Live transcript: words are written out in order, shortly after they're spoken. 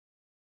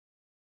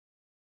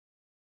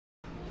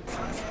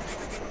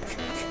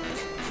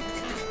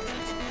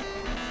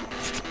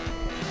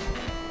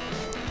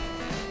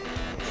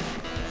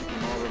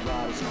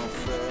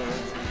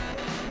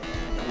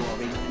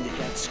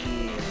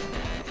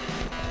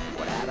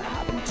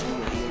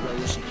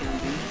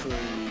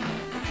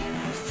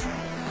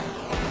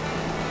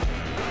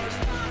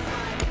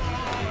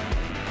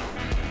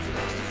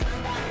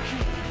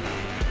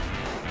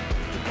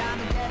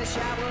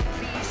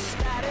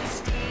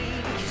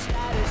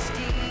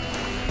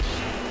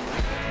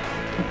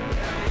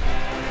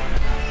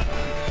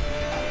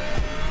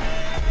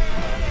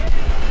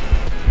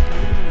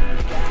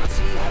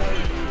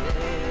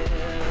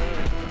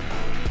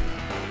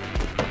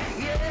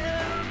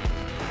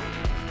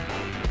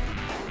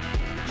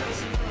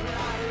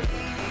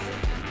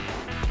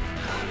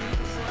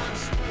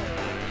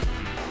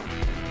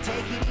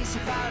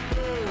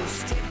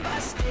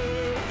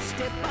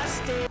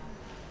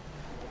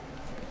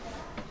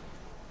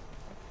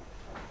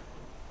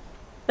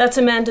That's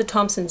Amanda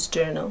Thompson's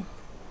journal.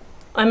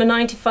 I'm a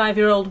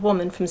 95-year-old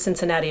woman from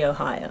Cincinnati,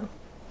 Ohio.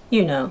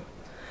 You know,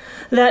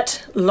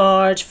 that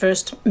large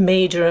first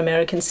major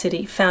American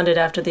city founded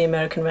after the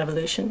American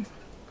Revolution.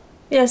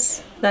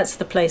 Yes, that's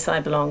the place I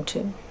belong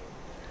to.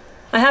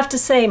 I have to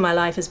say my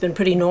life has been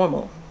pretty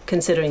normal,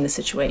 considering the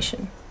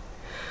situation.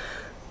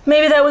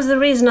 Maybe that was the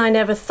reason I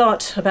never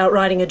thought about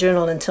writing a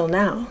journal until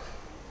now.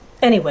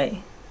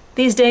 Anyway,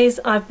 these days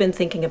I've been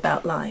thinking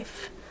about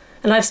life,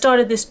 and I've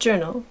started this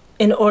journal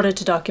in order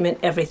to document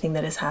everything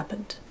that has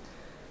happened.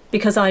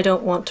 Because I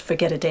don't want to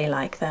forget a day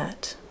like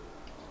that.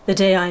 The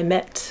day I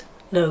met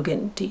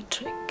Logan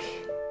Dietrich.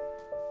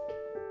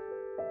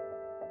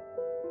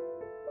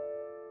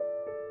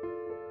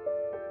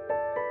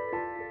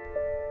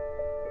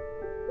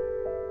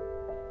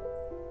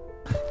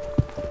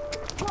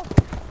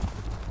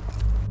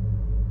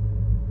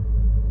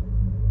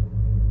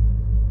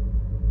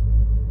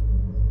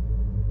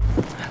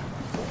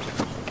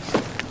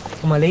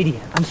 Oh, my lady,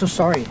 I'm so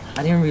sorry.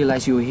 I didn't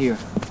realize you were here.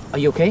 Are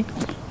you okay?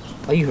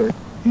 Are you hurt?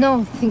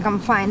 No, I think I'm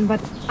fine,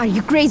 but are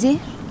you crazy?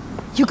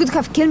 You could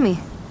have killed me.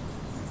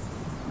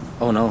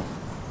 Oh, no.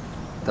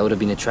 That would have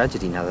been a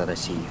tragedy now that I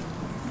see you.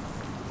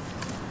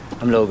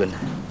 I'm Logan.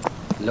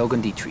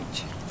 Logan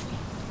Dietrich.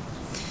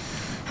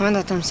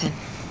 Amanda Thompson.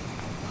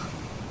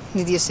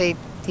 Did you say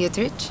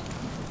Dietrich?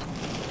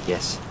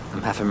 Yes,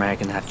 I'm half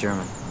American, half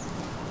German.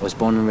 I was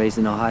born and raised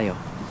in Ohio.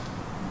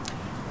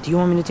 Do you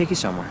want me to take you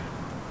somewhere?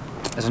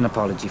 As an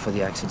apology for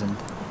the accident.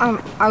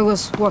 I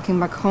was walking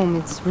back home.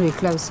 It's really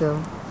close,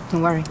 so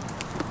don't worry.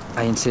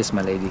 I insist,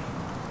 my lady.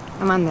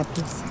 Amanda,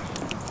 please.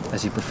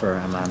 As you prefer,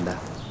 Amanda.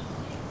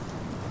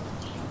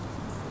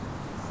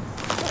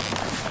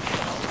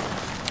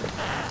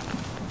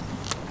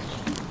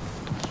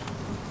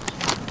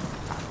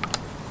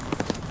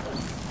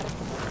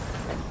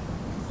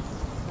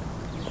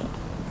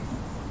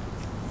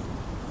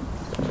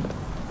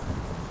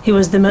 He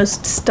was the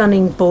most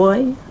stunning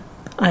boy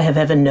I have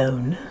ever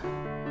known.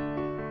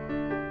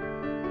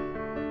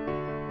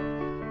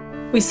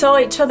 We saw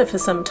each other for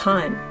some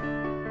time.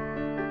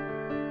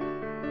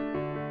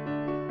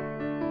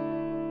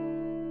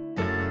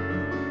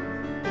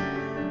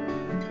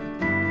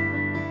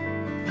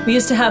 We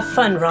used to have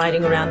fun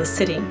riding around the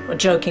city or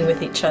joking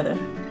with each other.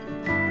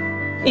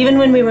 Even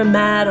when we were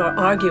mad or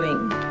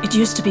arguing, it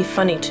used to be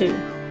funny too.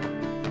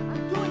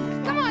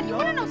 Come on, you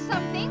wanna know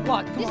something?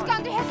 What? This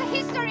country has a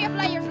history of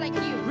liars like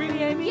you.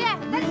 Really, Amy? Yeah,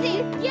 that's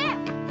it. Yeah.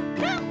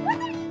 No,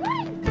 what are you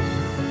doing?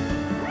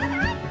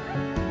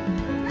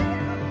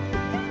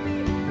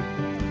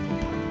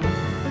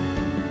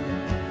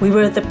 We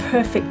were the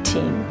perfect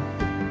team.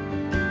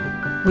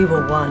 We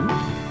were one.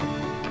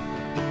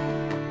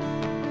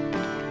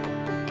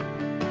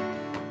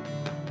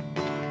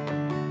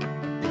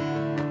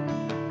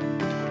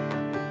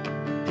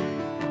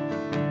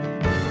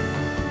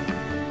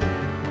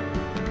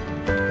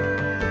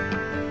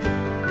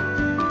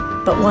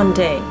 But one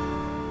day,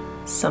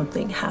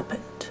 something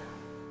happened.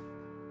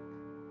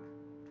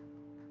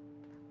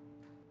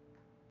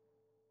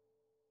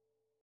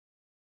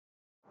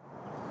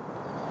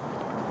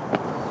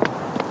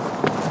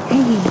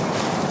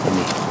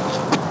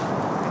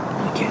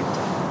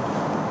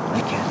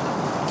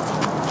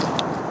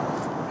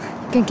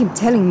 You can't keep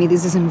telling me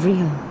this isn't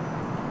real.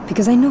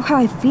 Because I know how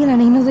I feel and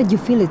I know that you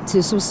feel it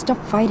too, so stop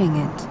fighting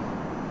it.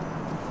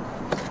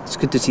 It's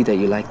good to see that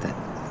you like that.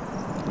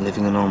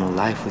 Living a normal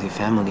life with your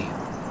family.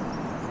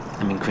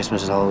 I mean,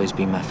 Christmas has always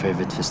been my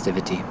favorite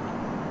festivity.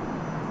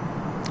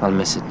 I'll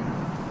miss it.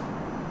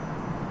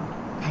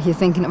 Are you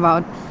thinking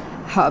about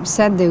how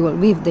upset they will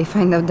be if they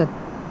find out that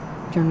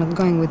you're not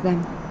going with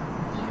them?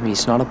 I mean,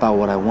 it's not about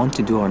what I want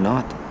to do or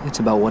not. It's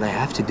about what I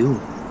have to do.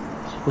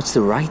 What's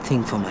the right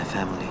thing for my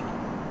family?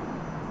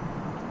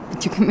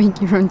 But you can make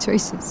your own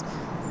choices.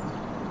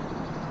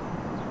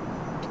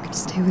 You could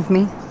stay with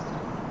me.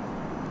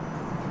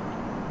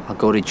 I'll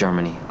go to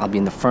Germany. I'll be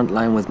in the front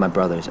line with my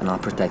brothers and I'll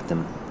protect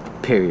them.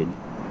 Period.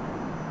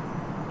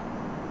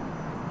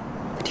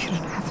 But you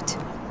don't have to.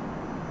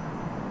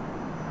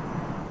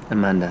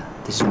 Amanda,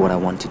 this is what I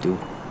want to do.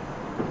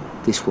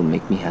 This will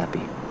make me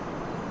happy.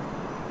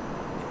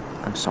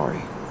 I'm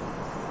sorry.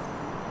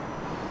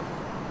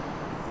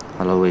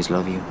 I'll always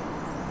love you.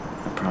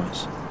 I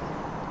promise.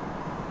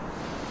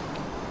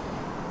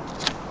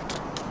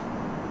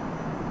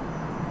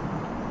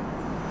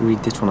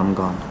 Read this when I'm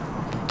gone.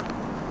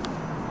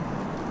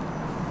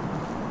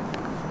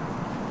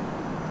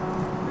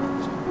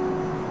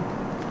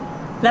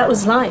 That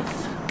was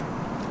life.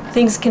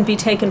 Things can be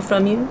taken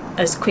from you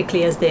as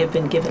quickly as they have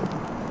been given.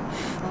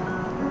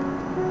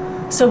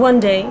 So one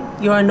day,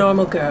 you're a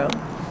normal girl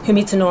who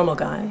meets a normal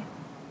guy,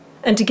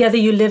 and together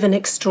you live an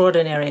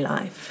extraordinary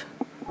life.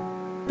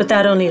 But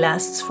that only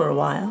lasts for a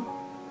while,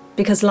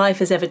 because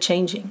life is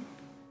ever-changing.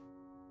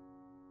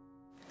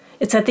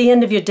 It's at the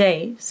end of your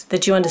days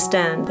that you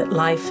understand that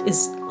life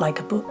is like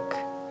a book.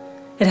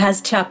 It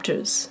has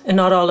chapters, and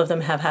not all of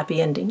them have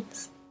happy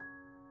endings.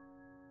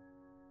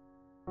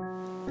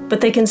 But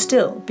they can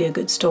still be a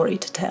good story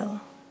to tell.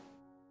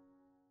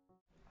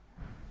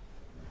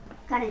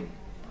 Karen,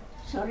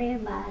 sorry,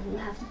 but we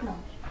have to close.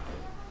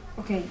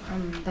 Okay,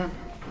 I'm done.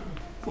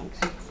 Thanks.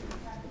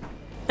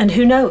 And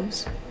who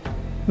knows?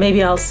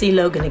 Maybe I'll see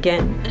Logan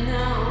again.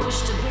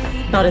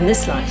 Not in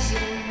this life,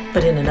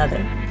 but in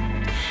another.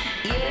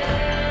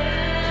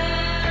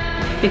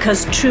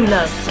 Because true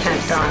love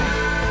can't die.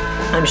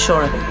 I'm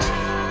sure of it.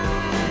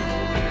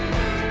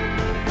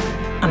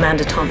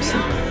 Amanda Thompson,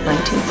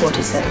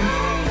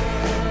 1947.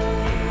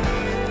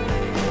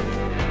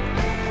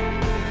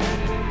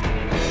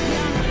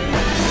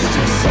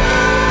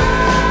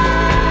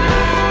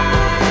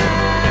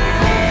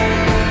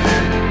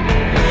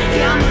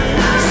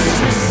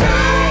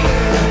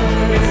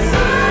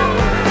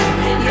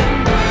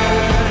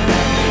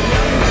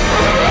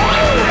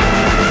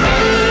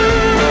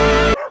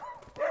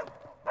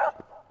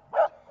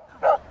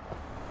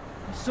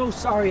 So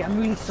sorry, I'm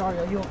really sorry.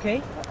 Are you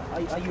okay?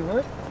 Are you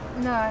hurt?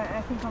 No,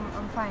 I think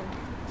I'm fine.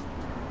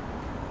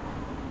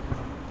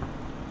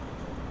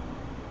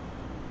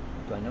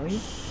 Do I know you?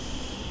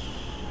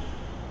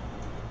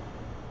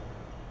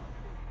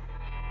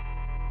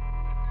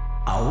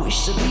 I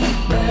wish to be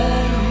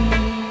buried,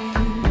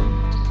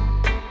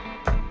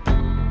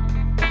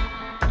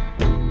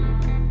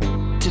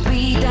 to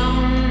be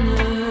down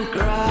the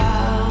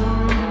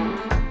ground,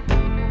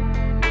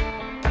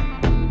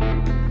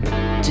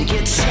 to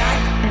get shot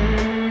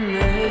in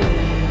the head,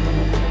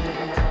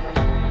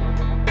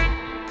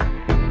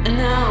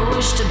 and I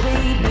wish to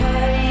be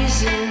buried.